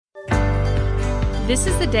This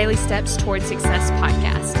is the Daily Steps Toward Success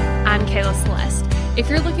podcast. I'm Kayla Celeste. If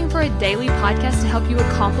you're looking for a daily podcast to help you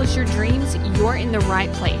accomplish your dreams, you're in the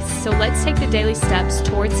right place. So let's take the daily steps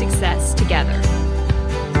toward success together.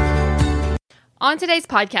 On today's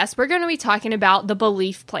podcast, we're going to be talking about the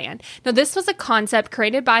belief plan. Now, this was a concept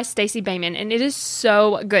created by Stacey Boehman, and it is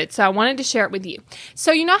so good. So I wanted to share it with you.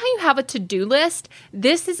 So you know how you have a to-do list?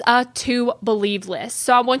 This is a to-believe list.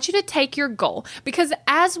 So I want you to take your goal, because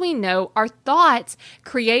as we know, our thoughts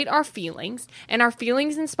create our feelings, and our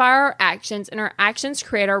feelings inspire our actions, and our actions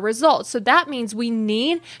create our results. So that means we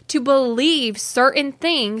need to believe certain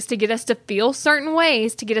things to get us to feel certain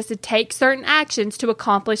ways, to get us to take certain actions to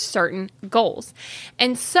accomplish certain goals.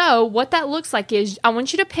 And so what that looks like is I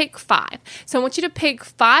want you to pick 5. So I want you to pick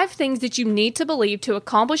 5 things that you need to believe to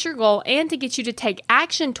accomplish your goal and to get you to take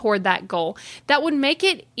action toward that goal that would make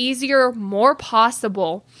it easier, more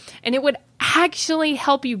possible, and it would actually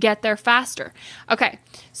help you get there faster. Okay,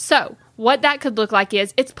 so what that could look like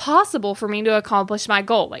is it's possible for me to accomplish my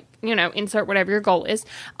goal, like, insert whatever your goal is.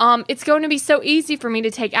 It's going to be so easy for me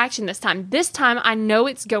to take action this time. This time, I know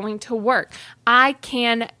it's going to work. I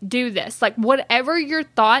can do this. Like, whatever your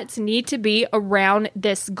thoughts need to be around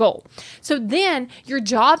this goal. So then your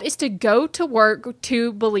job is to go to work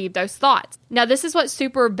to believe those thoughts. Now, this is what's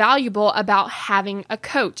super valuable about having a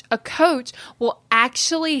coach. A coach will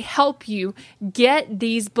actually help you get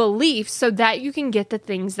these beliefs so that you can get the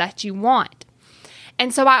things that you want.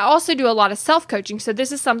 And so I also do a lot of self-coaching. So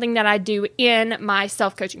this is something that I do in my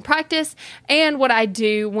self-coaching practice and what I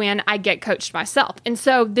do when I get coached myself. And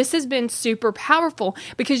so this has been super powerful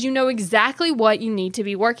because you know exactly what you need to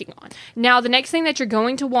be working on. Now, the next thing that you're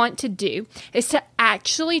going to want to do is to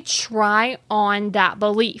actually try on that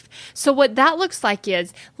belief. So what that looks like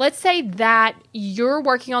is, let's say that you're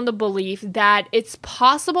working on the belief that it's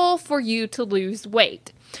possible for you to lose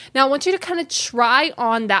weight. Now, I want you to kind of try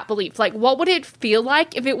on that belief. Like, what would it feel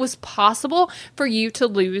like if it was possible for you to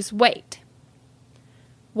lose weight?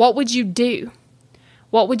 What would you do?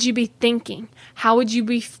 What would you be thinking? How would you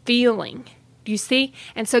be feeling? Do you see?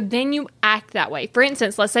 And so then you act that way. For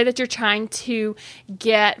instance, let's say that you're trying to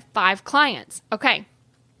get 5 clients. Okay.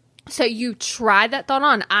 So you try that thought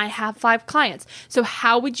on. I have 5 clients. So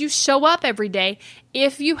how would you show up every day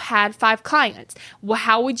if you had 5 clients? Well,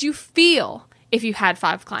 how would you feel if you had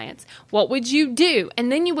 5 clients? What would you do? And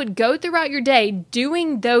then you would go throughout your day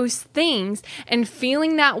doing those things and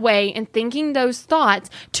feeling that way and thinking those thoughts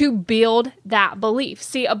to build that belief.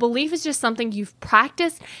 See, a belief is just something you've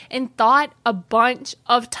practiced and thought a bunch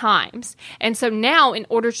of times. And so now, in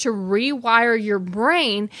order to rewire your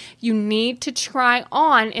brain, you need to try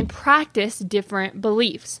on and practice different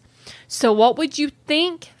beliefs. So what would you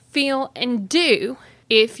think, feel, and do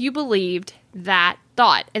if you believed that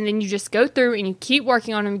thought? And then you just go through and you keep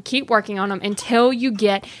working on them until you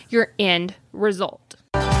get your end result.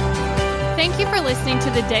 Thank you for listening to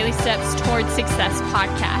the Daily Steps Toward Success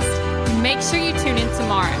podcast. Make sure you tune in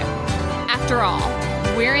tomorrow. After all,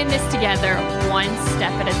 we're in this together, one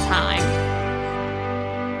step at a time.